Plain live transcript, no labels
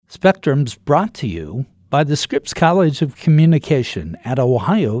Spectrum's brought to you by the Scripps College of Communication at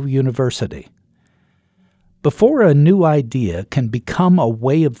Ohio University. Before a new idea can become a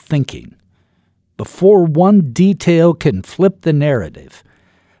way of thinking, before one detail can flip the narrative,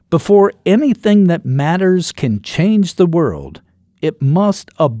 before anything that matters can change the world, it must,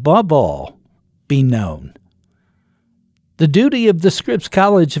 above all, be known. The duty of the Scripps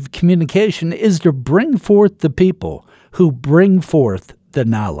College of Communication is to bring forth the people who bring forth the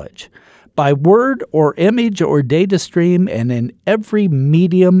knowledge, by word or image or data stream, and in every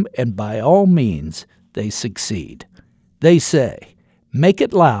medium, and by all means, they succeed. They say, make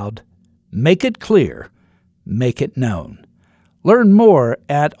it loud, make it clear, make it known. Learn more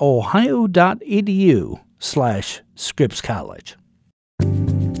at ohio.edu/Scripps College.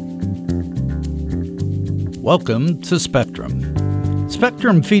 Welcome to Spectrum.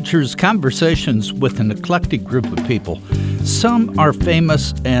 Spectrum features conversations with an eclectic group of people. Some are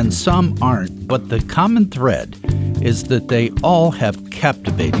famous and some aren't, but the common thread is that they all have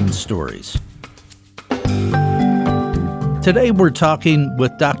captivating stories. Today we're talking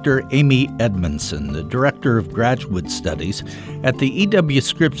with Dr. Amy Edmondson, the Director of Graduate Studies at the E.W.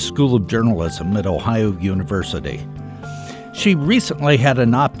 Scripps School of Journalism at Ohio University. She recently had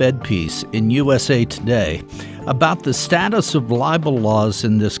an op-ed piece in USA Today about the status of libel laws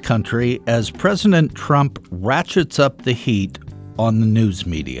in this country as President Trump ratchets up the heat on the news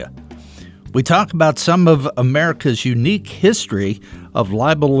media. We talk about some of America's unique history of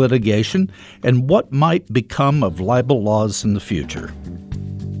libel litigation and what might become of libel laws in the future.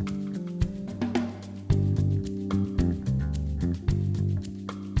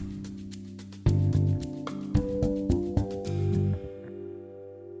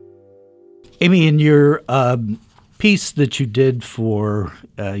 Amy, in your piece that you did for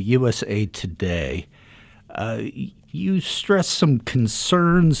USA Today, you stressed some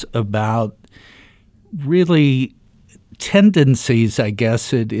concerns about really tendencies, I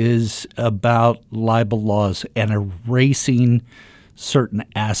guess it is, about libel laws and erasing certain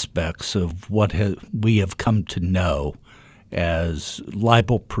aspects of what we have come to know as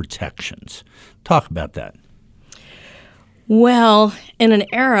libel protections. Talk about that. Well, in an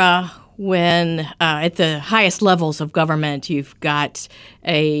era when at the highest levels of government, you've got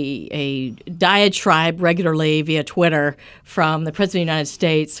a diatribe regularly via Twitter from the President of the United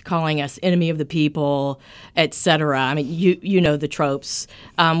States calling us enemy of the people, et cetera. I mean, you know the tropes.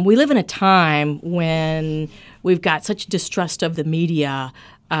 We live in a time when we've got such distrust of the media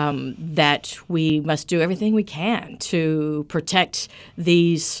that we must do everything we can to protect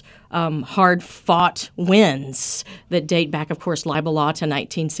these hard-fought wins that date back, of course, libel law to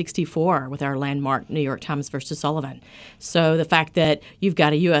 1964 with our landmark New York Times versus Sullivan. So the fact that you've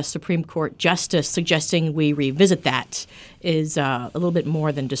got a U.S. Supreme Court justice suggesting we revisit that is a little bit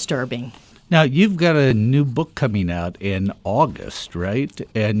more than disturbing. Now, you've got a new book coming out in August, right?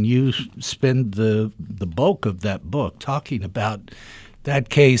 And you spend the bulk of that book talking about that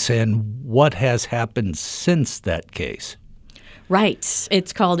case and what has happened since that case. Right.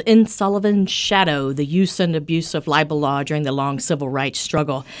 It's called In Sullivan's Shadow, the Use and Abuse of Libel Law During the Long Civil Rights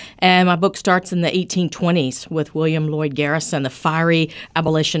Struggle. And my book starts in the 1820s with William Lloyd Garrison, the fiery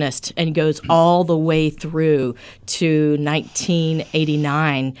abolitionist, and goes all the way through to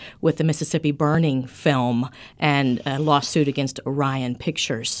 1989 with the Mississippi Burning film and a lawsuit against Orion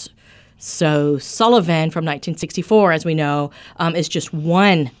Pictures. So Sullivan from 1964, as we know, is just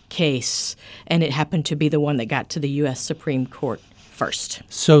one case, and it happened to be the one that got to the U.S. Supreme Court first.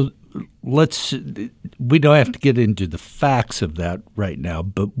 So we don't have to get into the facts of that right now,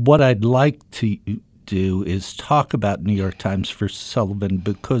 but what I'd like to do is talk about New York Times versus Sullivan,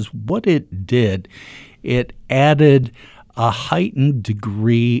 because what it did, it added a heightened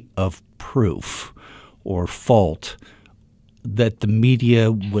degree of proof or fault that the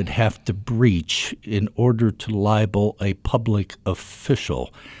media would have to breach in order to libel a public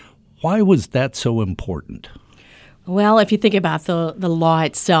official. Why was that so important? Well, if you think about the law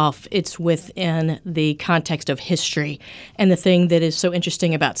itself, it's within the context of history. And the thing that is so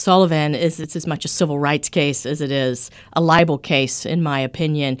interesting about Sullivan is it's as much a civil rights case as it is a libel case, in my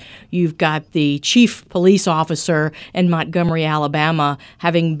opinion. You've got the chief police officer in Montgomery, Alabama,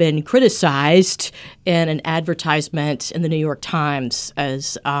 having been criticized in an advertisement in the New York Times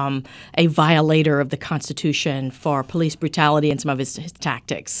as a violator of the Constitution for police brutality and some of his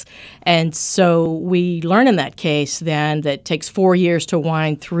tactics. And so we learn in that case case then that takes 4 years to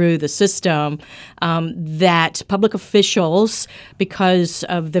wind through the system, that public officials, because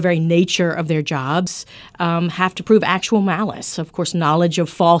of the very nature of their jobs, have to prove actual malice. Of course, knowledge of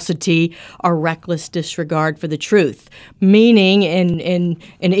falsity or reckless disregard for the truth, meaning in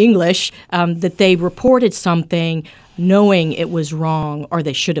English that they reported something knowing it was wrong or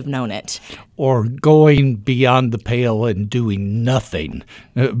they should have known it. Or going beyond the pale and doing nothing,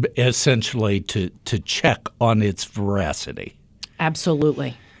 essentially, to check on its veracity.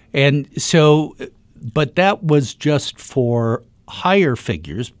 Absolutely. And so, but that was just for higher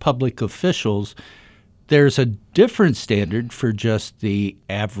figures, public officials. There's a different standard for just the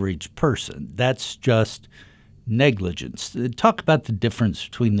average person. That's just negligence. Talk about the difference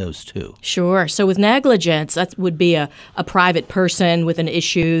between those two. Sure. So with negligence, that would be a private person with an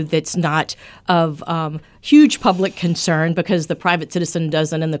issue that's not of huge public concern because the private citizen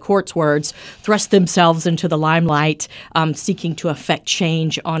doesn't, in the court's words, thrust themselves into the limelight seeking to affect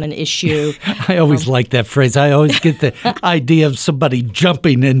change on an issue. I always like that phrase. I always get the idea of somebody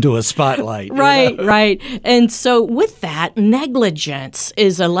jumping into a spotlight. Right, right. And so with that, negligence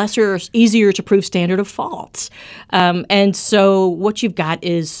is a lesser, easier to prove standard of fault. And so what you've got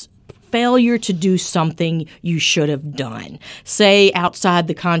is failure to do something you should have done. Say outside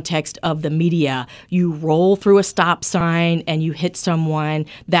the context of the media, you roll through a stop sign and you hit someone,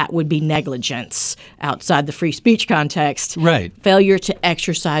 that would be negligence. Outside the free speech context, right. Failure to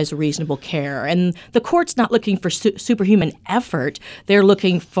exercise reasonable care. And the court's not looking for superhuman effort. They're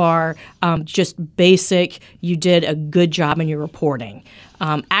looking for just basic, you did a good job in your reporting.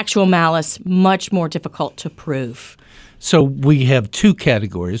 Actual malice, much more difficult to prove. So we have two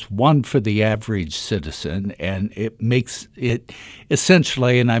categories, one for the average citizen, and it makes it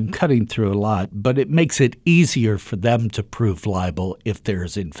essentially, and I'm cutting through a lot, but it makes it easier for them to prove liable if there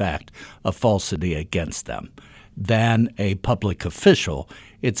is, in fact, a falsity against them than a public official.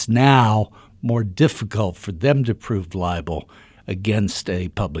 It's now more difficult for them to prove liable against a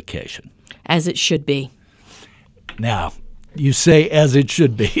publication. As it should be. Now, you say as it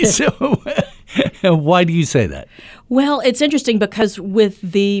should be. So why do you say that? Well, it's interesting because with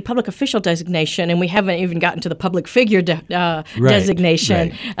the public official designation, and we haven't even gotten to the public figure designation,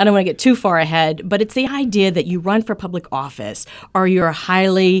 right. I don't want to get too far ahead, but it's the idea that you run for public office or you're a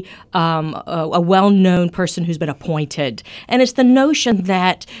highly, a well-known person who's been appointed. And it's the notion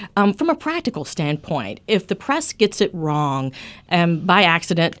that from a practical standpoint, if the press gets it wrong by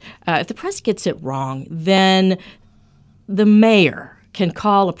accident, if the press gets it wrong, then the mayor can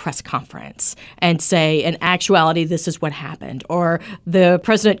call a press conference and say, in actuality, this is what happened, or the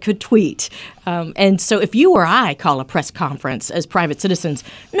president could tweet. And so if you or I call a press conference as private citizens,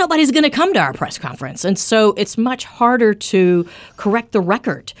 nobody's going to come to our press conference. And so it's much harder to correct the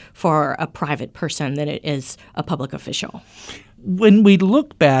record for a private person than it is a public official. When we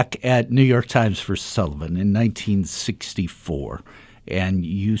look back at New York Times versus Sullivan in 1964, and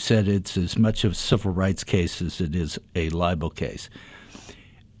you said it's as much of a civil rights case as it is a libel case.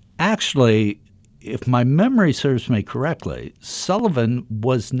 Actually, if my memory serves me correctly, Sullivan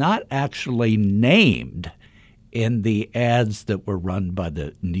was not actually named in the ads that were run by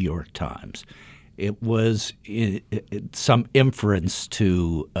the New York Times. It was some inference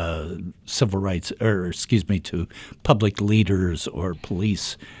to civil rights, to public leaders or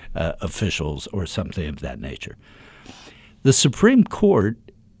police officials or something of that nature. The Supreme Court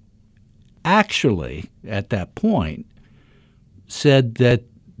actually, at that point, said that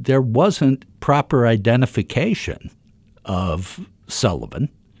there wasn't proper identification of Sullivan,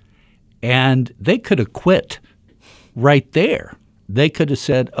 and they could have quit right there. They could have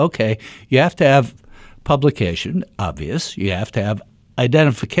said, okay, you have to have publication, obvious. You have to have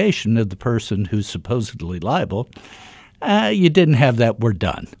identification of the person who's supposedly liable. You didn't have that, we're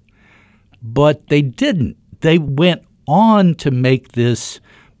done. But they didn't. They went on to make this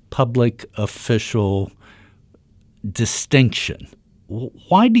public official distinction.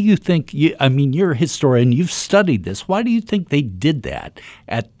 Why do you think, you're a historian, you've studied this. Why do you think they did that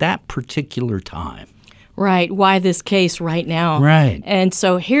at that particular time? Right. Why this case right now? Right. And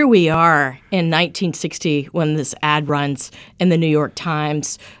so here we are in 1960 when this ad runs in the New York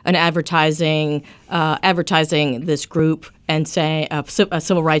Times, an advertising this group and say a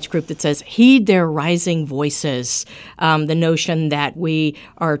civil rights group that says, heed their rising voices, the notion that we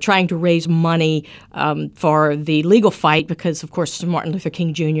are trying to raise money for the legal fight because, of course, Martin Luther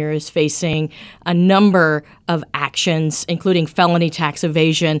King Jr. is facing a number of actions, including felony tax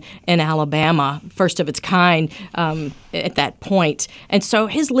evasion in Alabama, first of its kind at that point. And so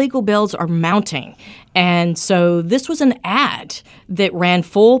his legal bills are mounting. And so this was an ad that ran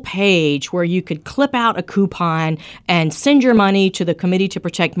full page where you could clip out a coupon and send your money to the Committee to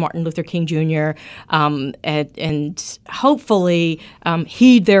Protect Martin Luther King Jr. And hopefully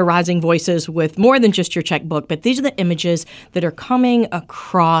heed their rising voices with more than just your checkbook. But these are the images that are coming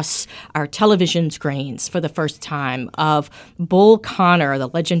across our television screens for the first time of Bull Connor, the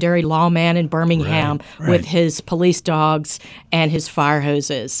legendary lawman in Birmingham, with his police dogs and his fire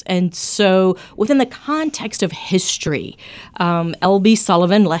hoses. And so within the context of history, L.B.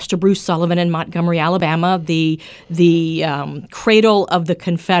 Sullivan, Lester Bruce Sullivan in Montgomery, Alabama, the cradle of the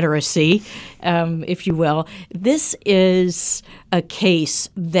Confederacy, if you will. This is a case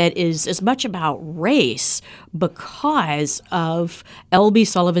that is as much about race because of L.B.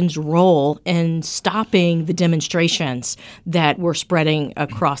 Sullivan's role in stopping the demonstrations that were spreading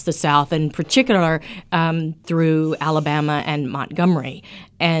across the South, in particular through Alabama and Montgomery.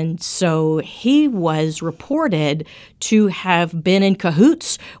 And so he was reported to have been in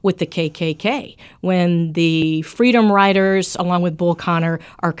cahoots with the KKK when the Freedom Riders, along with Bull Connor,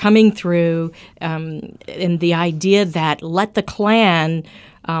 are coming through, and the idea that let the Klan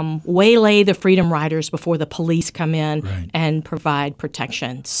waylay the Freedom Riders before the police come in and provide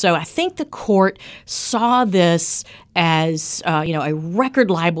protection. So I think the court saw this as a record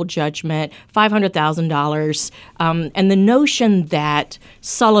libel judgment, $500,000, and the notion that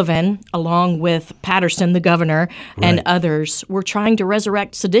Sullivan, along with Patterson, the governor, and others, were trying to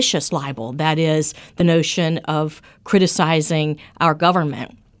resurrect seditious libel. That is the notion of criticizing our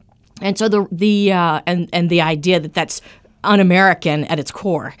government. And so the idea that that's un-American at its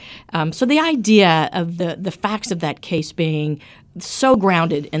core. So the idea of the facts of that case being so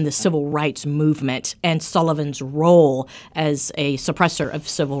grounded in the civil rights movement and Sullivan's role as a suppressor of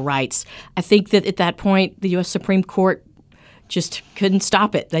civil rights, I think that at that point the U.S. Supreme Court just couldn't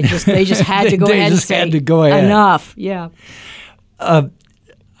stop it. They just had to go ahead and say enough. Yeah.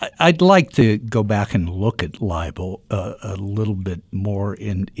 I'd like to go back and look at libel a little bit more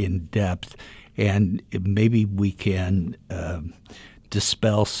in depth, and maybe we can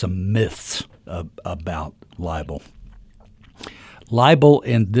dispel some myths about libel. Libel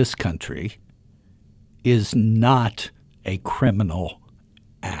in this country is not a criminal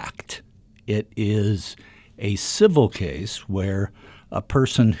act. It is a civil case where a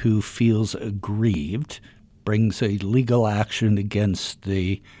person who feels aggrieved brings a legal action against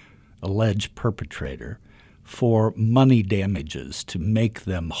the alleged perpetrator for money damages, to make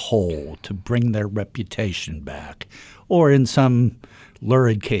them whole, to bring their reputation back, or in some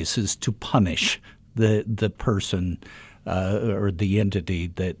lurid cases to punish the person or the entity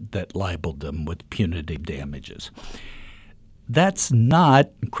that libeled them with punitive damages. That's not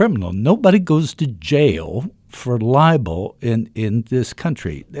criminal. Nobody goes to jail for libel in this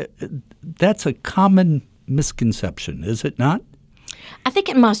country. That's a common misconception, is it not? I think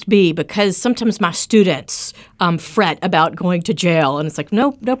it must be, because sometimes my students fret about going to jail, and it's like,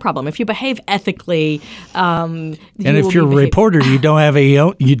 no problem. If you behave ethically, and if you're a reporter, you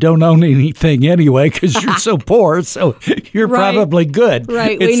don't own anything anyway because you're so poor, so you're probably good.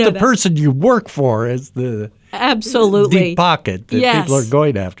 Right, it's the person you work for is the deep pocket that people are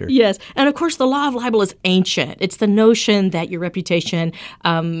going after. Yes. And of course, the law of libel is ancient. It's the notion that your reputation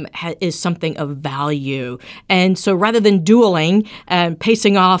is something of value. And so rather than dueling and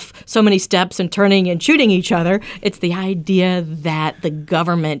pacing off so many steps and turning and shooting each other, it's the idea that the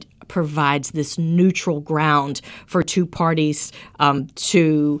government provides this neutral ground for two parties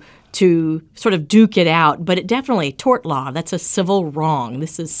to sort of duke it out. But it definitely, tort law, that's a civil wrong.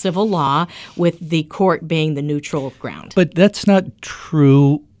 This is civil law with the court being the neutral ground. But that's not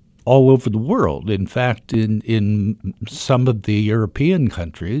true all over the world. In fact, in some of the European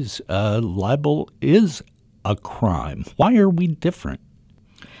countries, libel is a crime. Why are we different?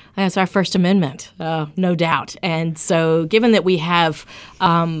 That's our First Amendment, no doubt. And so given that we have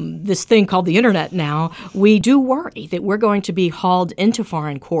this thing called the Internet now, we do worry that we're going to be hauled into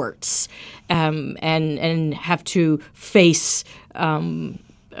foreign courts and have to face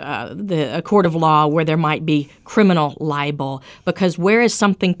a court of law where there might be criminal libel, because where is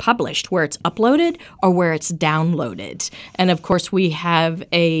something published? Where it's uploaded or where it's downloaded? And of course, we have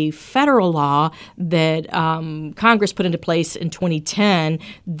a federal law that Congress put into place in 2010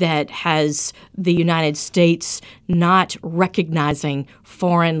 that has the United States not recognizing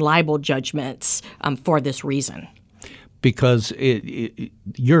foreign libel judgments for this reason. Because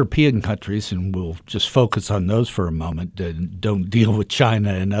European countries, and we'll just focus on those for a moment, don't deal with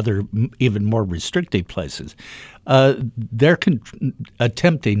China and other even more restrictive places. They're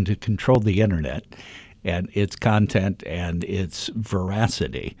attempting to control the Internet and its content and its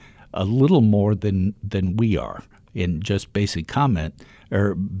veracity. a little more than we are in just basic comment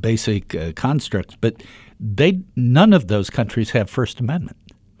or basic constructs, but none of those countries have First Amendment.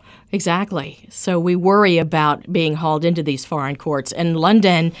 Exactly. So we worry about being hauled into these foreign courts. And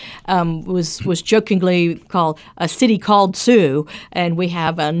London was jokingly called a city called Sue, and we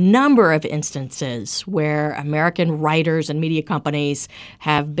have a number of instances where American writers and media companies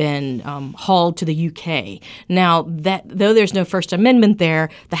have been hauled to the UK. Now, though there's no First Amendment there,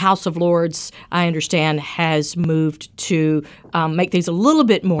 the House of Lords, I understand, has moved to make these a little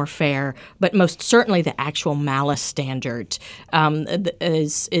bit more fair, but most certainly the actual malice standard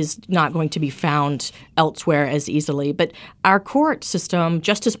is not going to be found elsewhere as easily. But our court system,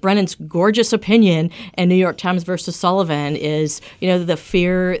 Justice Brennan's gorgeous opinion in New York Times versus Sullivan is, the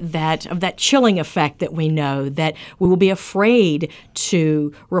fear of that chilling effect that we know, that we will be afraid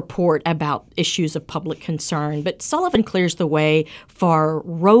to report about issues of public concern. But Sullivan clears the way for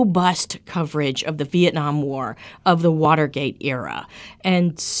robust coverage of the Vietnam War, of the Watergate era.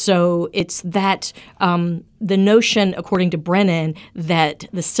 And so it's that the notion, according to Brennan, that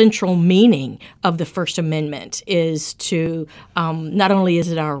the central meaning of the First Amendment is to not only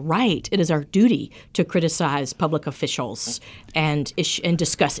is it our right, it is our duty to criticize public officials and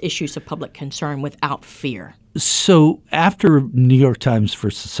discuss issues of public concern without fear. So after New York Times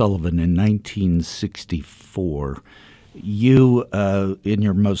versus Sullivan in 1964, you, in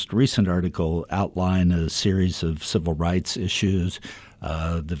your most recent article, outline a series of civil rights issues,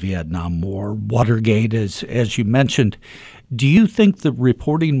 the Vietnam War, Watergate, as you mentioned. Do you think the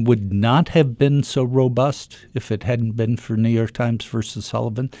reporting would not have been so robust if it hadn't been for New York Times versus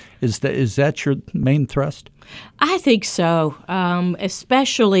Sullivan? Is that your main thrust? I think so,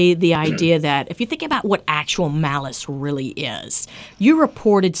 especially the idea that if you think about what actual malice really is, you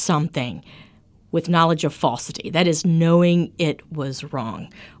reported something with knowledge of falsity, that is, knowing it was wrong,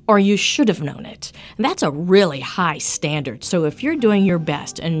 or you should have known it. And that's a really high standard. So if you're doing your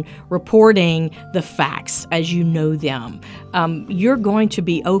best and reporting the facts as you know them, you're going to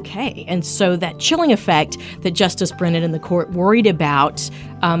be okay. And so that chilling effect that Justice Brennan and the court worried about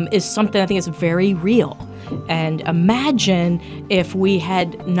is something I think is very real. And imagine if we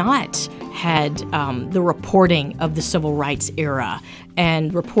had not had the reporting of the civil rights era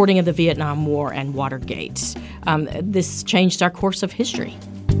and reporting of the Vietnam War and Watergate. This changed our course of history.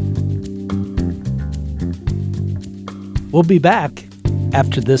 We'll be back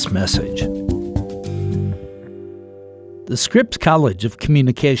after this message. The Scripps College of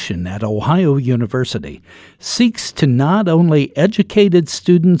Communication at Ohio University seeks to not only educate its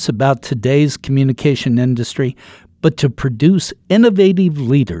students about today's communication industry, but to produce innovative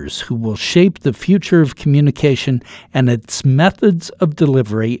leaders who will shape the future of communication and its methods of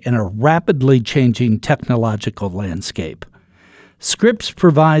delivery in a rapidly changing technological landscape. Scripps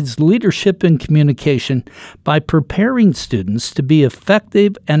provides leadership in communication by preparing students to be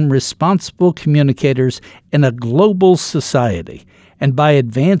effective and responsible communicators in a global society, and by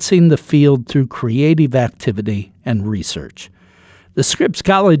advancing the field through creative activity and research. The Scripps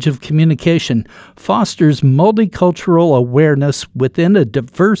College of Communication fosters multicultural awareness within a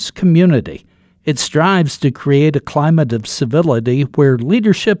diverse community. It strives to create a climate of civility where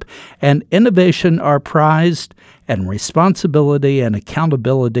leadership and innovation are prized and responsibility and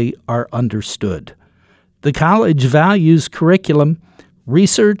accountability are understood. The college values curriculum,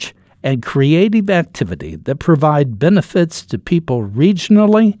 research, and creative activity that provide benefits to people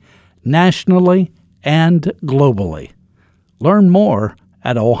regionally, nationally, and globally. Learn more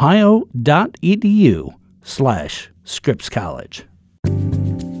at ohio.edu/Scripps College.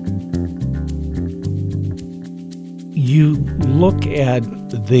 You look at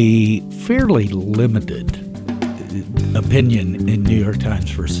the fairly limited opinion in New York Times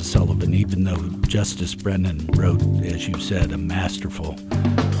versus Sullivan, even though Justice Brennan wrote, as you said, a masterful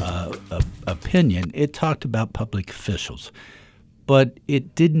opinion. It talked about public officials, but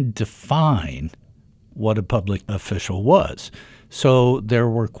it didn't define what a public official was. So there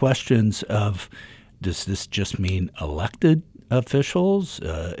were questions of, does this just mean elected officials?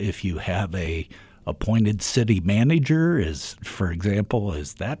 If you have a appointed city manager, for example,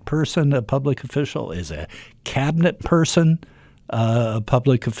 is that person a public official? Is a cabinet person a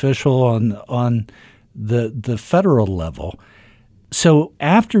public official on the federal level? So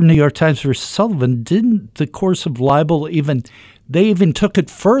after New York Times versus Sullivan, didn't the course of libel they even took it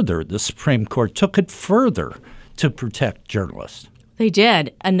further? The Supreme Court took it further to protect journalists. They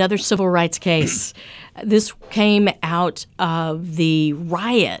did. Another civil rights case. This came out of the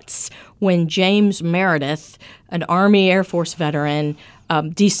riots when James Meredith, an Army Air Force veteran,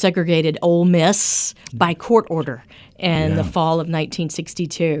 desegregated Ole Miss by court order in the fall of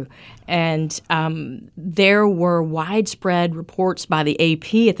 1962. And there were widespread reports by the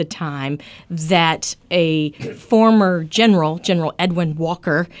AP at the time that a former General Edwin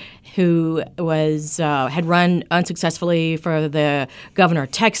Walker, who had run unsuccessfully for the governor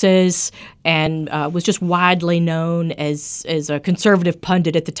of Texas and was just widely known as a conservative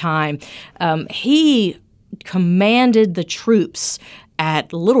pundit at the time, he commanded the troops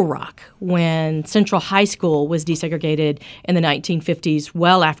at Little Rock when Central High School was desegregated in the 1950s,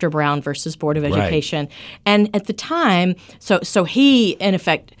 well after Brown versus Board of Education. Right. And at the time, so he, in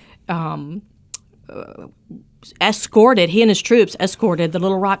effect, he and his troops escorted the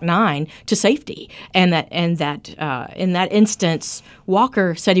Little Rock Nine to safety, and in that instance,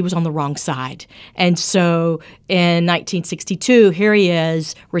 Walker said he was on the wrong side, and so in 1962, here he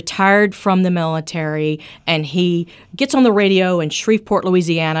is, retired from the military, and he gets on the radio in Shreveport,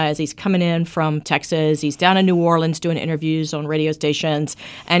 Louisiana, as he's coming in from Texas. He's down in New Orleans doing interviews on radio stations,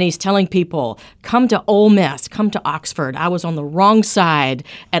 and he's telling people, "Come to Ole Miss, come to Oxford. I was on the wrong side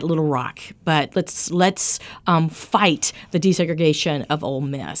at Little Rock, but let's fight the desegregation of Ole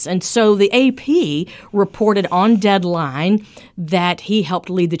Miss." And so the AP reported on Deadline that he helped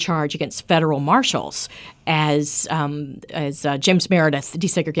lead the charge against federal marshals as James Meredith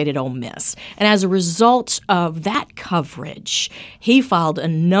desegregated Ole Miss. And as a result of that coverage, he filed a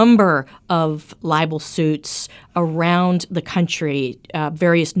number of libel suits around the country,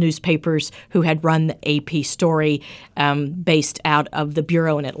 various newspapers who had run the AP story based out of the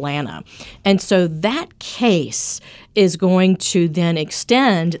Bureau in Atlanta. And so that case is going to then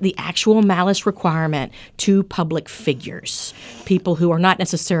extend the actual malice requirement to public figures, people who are not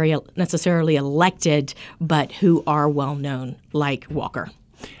necessarily elected, but who are well known, like Walker.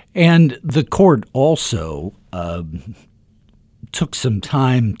 And the court also took some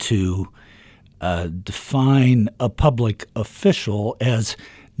time to define a public official as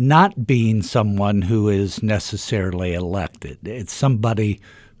not being someone who is necessarily elected. It's somebody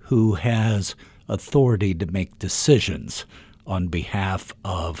who has authority to make decisions on behalf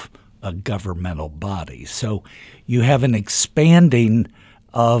of a governmental body. So you have an expanding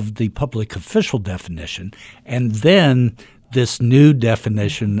of the public official definition, and then this new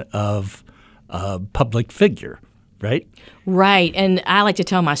definition of public figure, right? Right. And I like to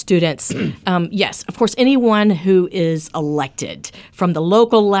tell my students, yes, of course, anyone who is elected from the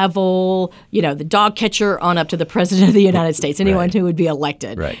local level, the dog catcher on up to the president of the United States, anyone who would be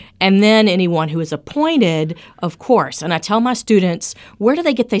elected. Right. And then anyone who is appointed, of course. And I tell my students, where do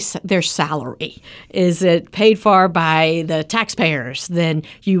they get their salary? Is it paid for by the taxpayers? Then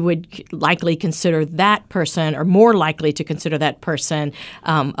you would likely consider that person, or more likely to consider that person,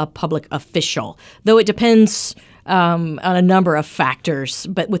 a public official. Though it depends on a number of factors,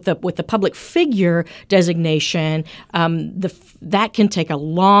 but with the public figure designation, that can take a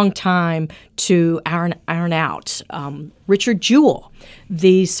long time to iron out. Richard Jewell,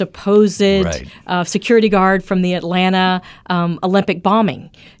 the supposed security guard from the Atlanta Olympic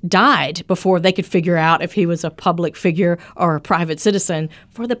bombing, died before they could figure out if he was a public figure or a private citizen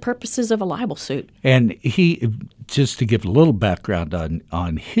for the purposes of a libel suit. And he, just to give a little background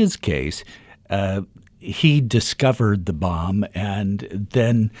on his case, he discovered the bomb and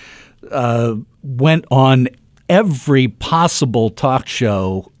then went on every possible talk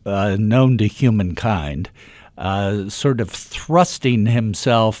show known to humankind, sort of thrusting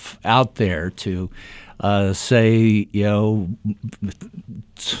himself out there to say,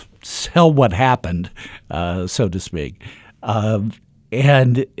 tell what happened, so to speak.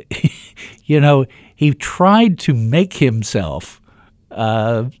 And, he tried to make himself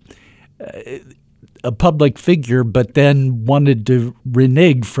a public figure, but then wanted to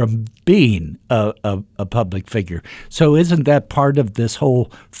renege from being a public figure. So isn't that part of this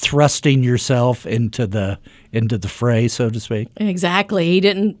whole thrusting yourself into the fray, so to speak? Exactly. He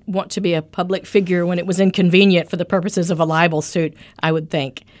didn't want to be a public figure when it was inconvenient for the purposes of a libel suit, I would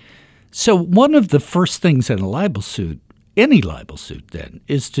think. So one of the first things in a libel suit, any libel suit then,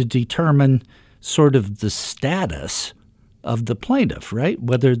 is to determine sort of the status of the plaintiff, right?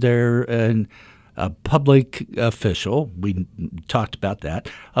 Whether they're a public official, we talked about that,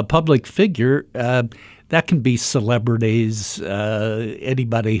 a public figure, that can be celebrities,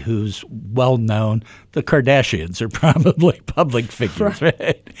 anybody who's well-known. The Kardashians are probably public figures,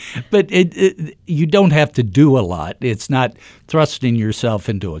 right? But you don't have to do a lot. It's not thrusting yourself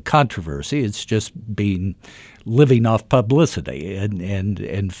into a controversy. It's just living off publicity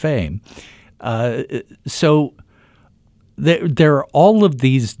and fame. So there are all of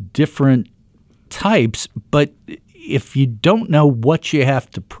these different types, but if you don't know what you have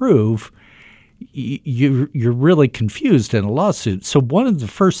to prove, you're really confused in a lawsuit. So one of the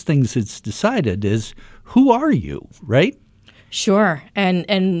first things that's decided is, who are you, right? Sure.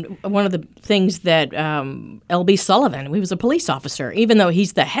 And one of the things that L.B. Sullivan, he was a police officer, even though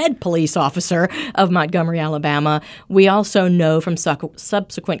he's the head police officer of Montgomery, Alabama, we also know from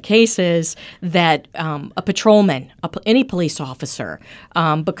subsequent cases that a patrolman, any police officer,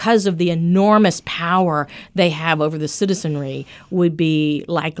 because of the enormous power they have over the citizenry, would be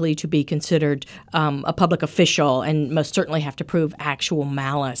likely to be considered a public official and most certainly have to prove actual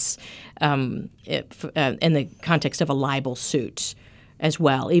malice in the context of a libel suit as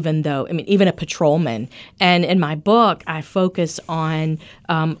well, even a patrolman. And in my book, I focus on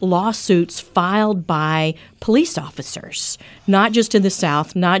lawsuits filed by police officers, not just in the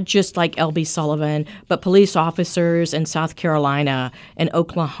South, not just like L.B. Sullivan, but police officers in South Carolina and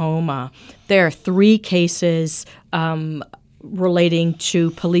Oklahoma. There are 3 cases relating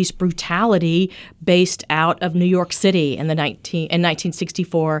to police brutality based out of New York City in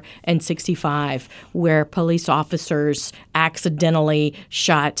 1964 and 65, where police officers accidentally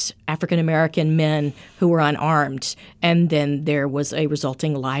shot African-American men who were unarmed, and then there was a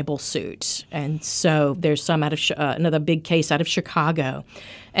resulting libel suit. And so there's some out of another big case out of Chicago.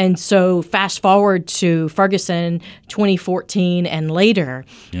 And so fast forward to Ferguson 2014 and later,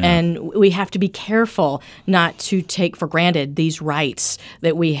 and we have to be careful not to take for granted these rights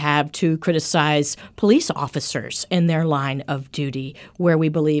that we have to criticize police officers in their line of duty where we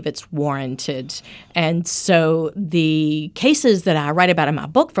believe it's warranted. And so the cases that I write about in my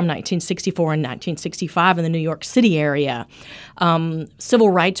book from 1964 and 1965 in the New York City area, civil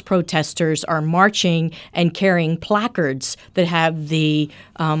rights protesters are marching and carrying placards that have the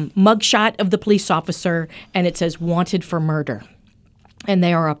mugshot of the police officer, and it says "Wanted for Murder." And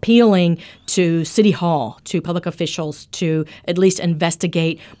they are appealing to City Hall, to public officials, to at least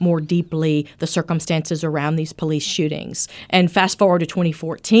investigate more deeply the circumstances around these police shootings. And fast forward to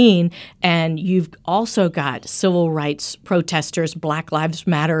 2014, and you've also got civil rights protesters, Black Lives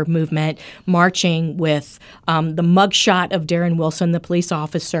Matter movement, marching with the mugshot of Darren Wilson, the police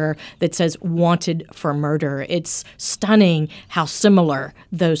officer, that says "Wanted for Murder." It's stunning how similar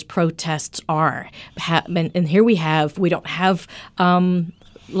those protests are. And here we don't have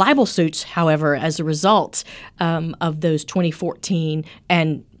libel suits, however, as a result of those 2014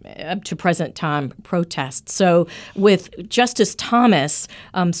 and up to present time protests. So with Justice Thomas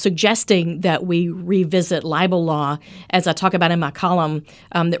suggesting that we revisit libel law, as I talk about in my column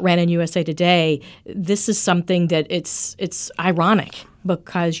that ran in USA Today, this is something that it's ironic,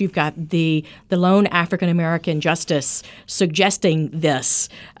 because you've got the lone African-American justice suggesting this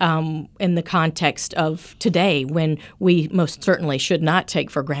in the context of today, when we most certainly should not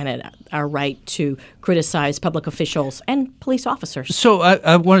take for granted our right to criticize public officials and police officers. So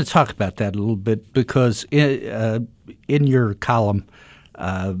I want to talk about that a little bit, because in your column,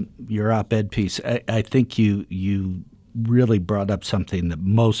 your op-ed piece, I think you really brought up something that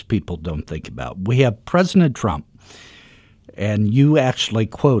most people don't think about. We have President Trump, and you actually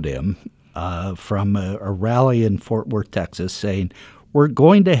quote him from a rally in Fort Worth, Texas, saying, "We're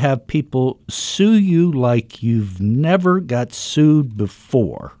going to have people sue you like you've never got sued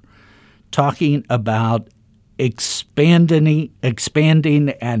before," talking about expanding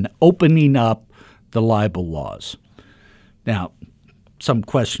and opening up the libel laws. Now, some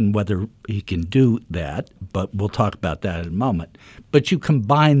question whether he can do that, but we'll talk about that in a moment. But you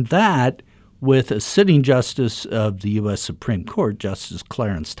combine that with a sitting justice of the U.S. Supreme Court, Justice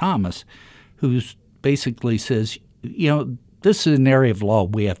Clarence Thomas, who basically says, this is an area of law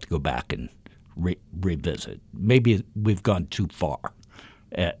we have to go back and revisit. Maybe we've gone too far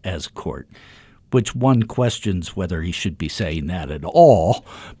as a court, which one questions whether he should be saying that at all,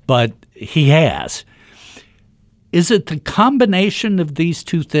 but he has. Is it the combination of these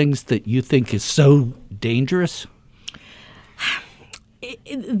two things that you think is so dangerous?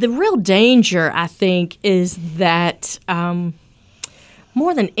 The real danger, I think, is that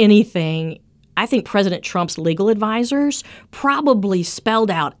more than anything, I think President Trump's legal advisors probably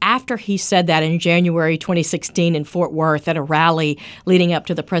spelled out after he said that in January 2016 in Fort Worth at a rally leading up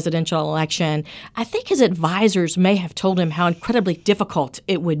to the presidential election. I think his advisors may have told him how incredibly difficult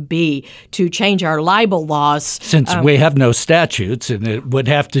it would be to change our libel laws. Since we have no statutes, and it would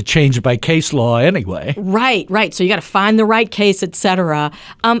have to change by case law anyway. Right. So you got to find the right case, et cetera.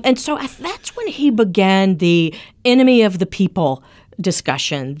 And so that's when he began the enemy of the people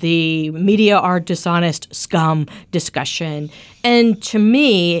discussion, the media are dishonest scum discussion. And to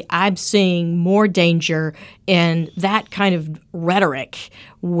me, I'm seeing more danger in that kind of rhetoric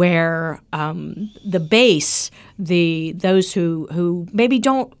where the base, those who maybe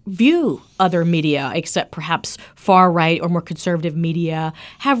don't view other media except perhaps far right or more conservative media,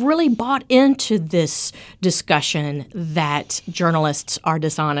 have really bought into this discussion that journalists are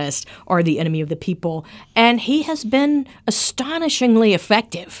dishonest or the enemy of the people. And he has been astonishingly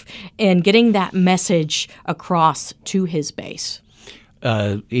effective in getting that message across to his base.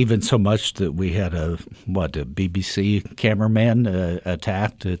 Even so much that we had a BBC cameraman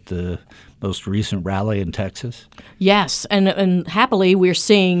attacked at the most recent rally in Texas? Yes, and happily we're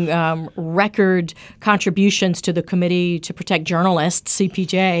seeing record contributions to the Committee to Protect Journalists,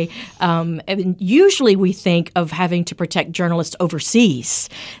 CPJ. And usually we think of having to protect journalists overseas.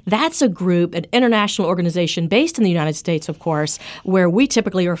 That's a group, an international organization based in the United States, of course, where we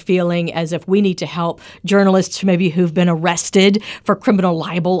typically are feeling as if we need to help journalists maybe who've been arrested for criminal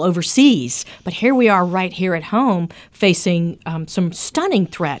libel overseas. But here we are right here at home facing some stunning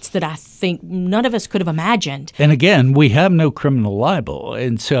threats that I think none of us could have imagined. And again, we have no criminal libel.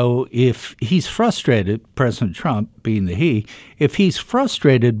 And so if he's frustrated, President Trump being the he, if he's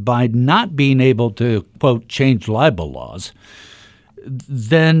frustrated by not being able to, quote, change libel laws,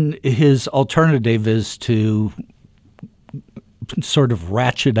 then his alternative is to sort of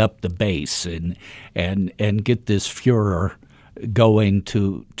ratchet up the base and get this furor going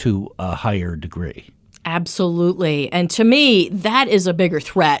to a higher degree. Absolutely. And to me, that is a bigger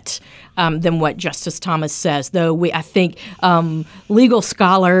threat than what Justice Thomas says, though I think legal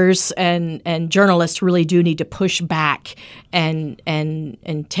scholars and journalists really do need to push back and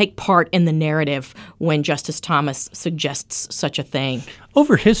take part in the narrative when Justice Thomas suggests such a thing.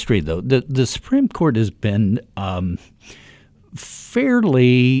 Over history, though, the Supreme Court has been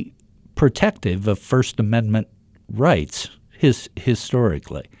fairly protective of First Amendment rights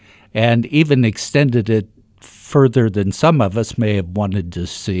historically, and even extended it further than some of us may have wanted to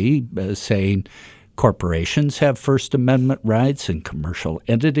see, saying corporations have First Amendment rights and commercial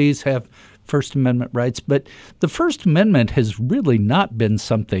entities have First Amendment rights. But the First Amendment has really not been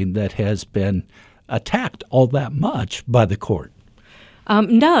something that has been attacked all that much by the court.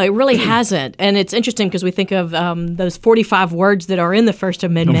 No, it really hasn't. And it's interesting because we think of those 45 words that are in the First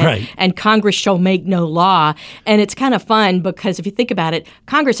Amendment, right, and Congress shall make no law. And it's kind of fun because if you think about it,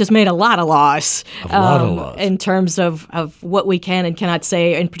 Congress has made a lot of laws. In terms of what we can and cannot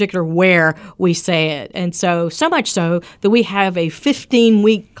say, in particular where we say it. And so much so that we have a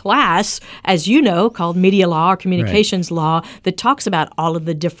 15-week class, as you know, called media law or communications law that talks about all of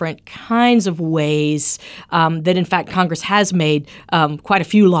the different kinds of ways that, in fact, Congress has made quite a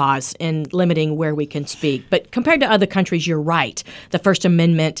few laws in limiting where we can speak. But compared to other countries, you're right. The First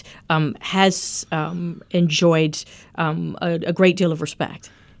Amendment has enjoyed a great deal of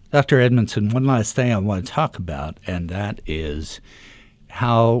respect. Dr. Edmondson, one last thing I want to talk about, and that is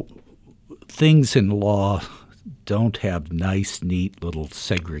how things in law don't have nice, neat little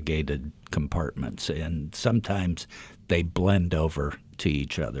segregated compartments, and sometimes they blend over to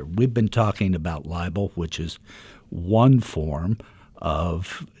each other. We've been talking about libel, which is one form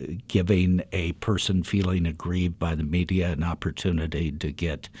of giving a person feeling aggrieved by the media an opportunity to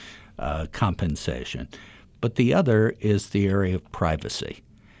get compensation. But the other is the area of privacy.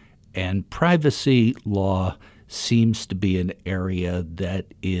 And privacy law seems to be an area that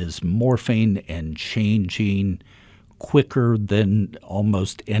is morphing and changing quicker than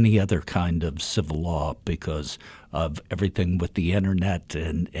almost any other kind of civil law because of everything with the internet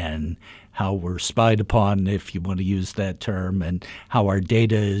and how we're spied upon, if you want to use that term, and how our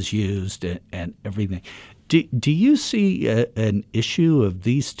data is used and everything. Do you see an issue of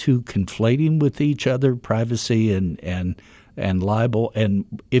these two conflating with each other, privacy and libel?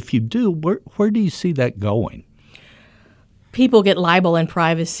 And if you do, where do you see that going? People get libel and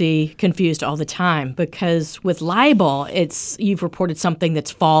privacy confused all the time because with libel, you've reported something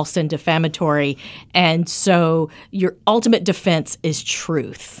that's false and defamatory, and so your ultimate defense is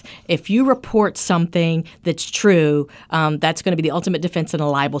truth. If you report something that's true, that's going to be the ultimate defense in a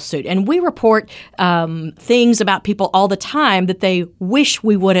libel suit. And we report things about people all the time that they wish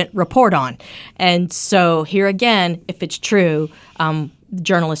we wouldn't report on. And so here again, if it's true,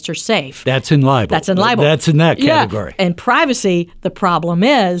 journalists are safe. That's in libel. That's in libel. That's in that category. Yeah. And privacy, the problem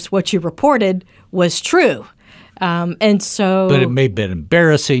is what you reported was true. But it may have been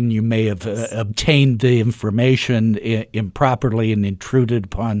embarrassing. You may have obtained the information improperly and intruded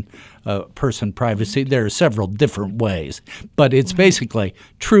upon person privacy. There are several different ways. But it's basically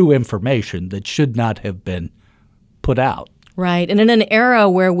true information that should not have been put out. Right. And in an era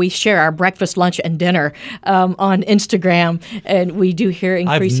where we share our breakfast, lunch, and dinner on Instagram, and we do hear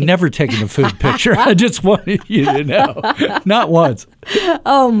increasing... I've never taken a food picture. I just wanted you to know. Not once.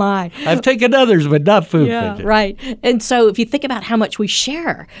 Oh, my. I've taken others, but not food pictures. Right. And so if you think about how much we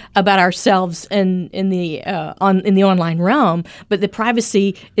share about ourselves in the online realm, but the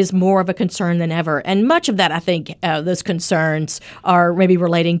privacy is more of a concern than ever. And much of that, I think, those concerns are maybe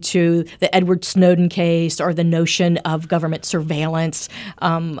relating to the Edward Snowden case or the notion of government surveillance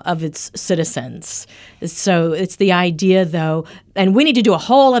of its citizens. So it's the idea, though, and we need to do a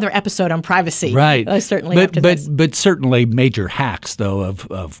whole other episode on privacy. Right. Certainly but certainly major hacks, though,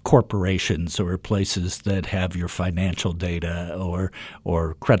 of corporations or places that have your financial data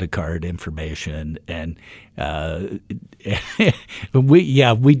or credit card information. And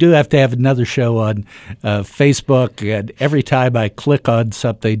we do have to have another show on Facebook. And every time I click on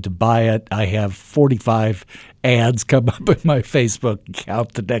something to buy it, I have 45 ads come up in my Facebook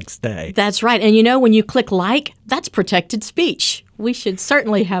account the next day. That's right. And when you click like, that's protected speech. We should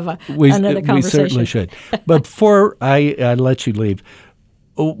certainly have another conversation. We certainly should. But before I let you leave,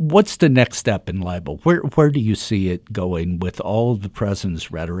 what's the next step in libel? Where do you see it going with all of the president's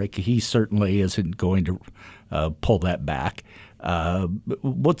rhetoric? He certainly isn't going to pull that back.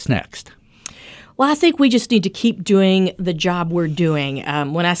 What's next? Well, I think we just need to keep doing the job we're doing.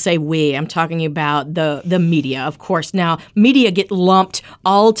 When I say we, I'm talking about the media, of course. Now, media get lumped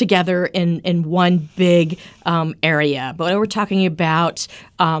all together in one big area. But when we're talking about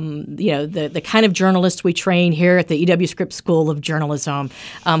the kind of journalists we train here at the E.W. Scripps School of Journalism,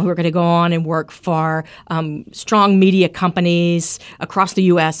 who are going to go on and work for strong media companies across the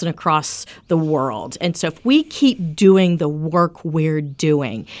U.S. and across the world. And so if we keep doing the work we're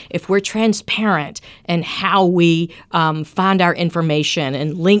doing, if we're transparent in how we find our information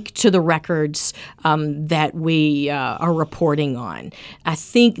and link to the records that we are reporting on, I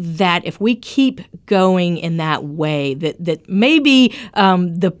think that if we keep going in that way, that maybe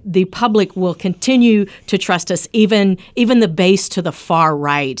the public will continue to trust us, even the base to the far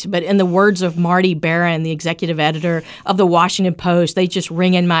right. But in the words of Marty Baron, the executive editor of the Washington Post, they just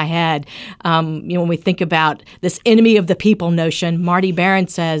ring in my head. When we think about this enemy of the people notion, Marty Baron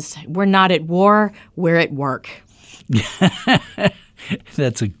says, we're not at war, we're at work.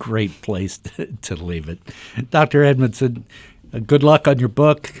 That's a great place to leave it. Dr. Edmondson, good luck on your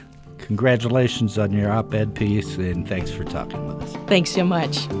book. Congratulations on your op-ed piece, and thanks for talking with us. Thanks so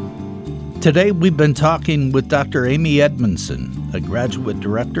much. Today, we've been talking with Dr. Amy Edmondson, a graduate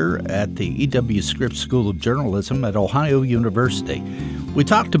director at the E.W. Scripps School of Journalism at Ohio University. We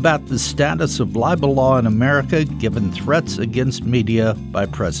talked about the status of libel law in America given threats against media by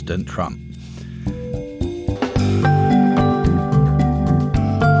President Trump.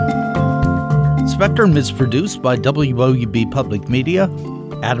 Spectrum is produced by WOUB Public Media.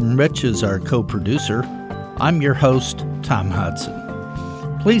 Adam Rich is our co-producer. I'm your host, Tom Hudson.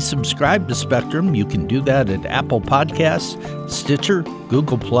 Please subscribe to Spectrum. You can do that at Apple Podcasts, Stitcher,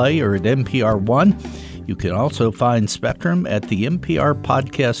 Google Play, or at NPR One. You can also find Spectrum at the NPR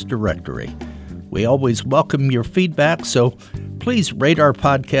Podcast Directory. We always welcome your feedback, so please rate our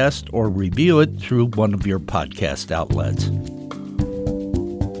podcast or review it through one of your podcast outlets.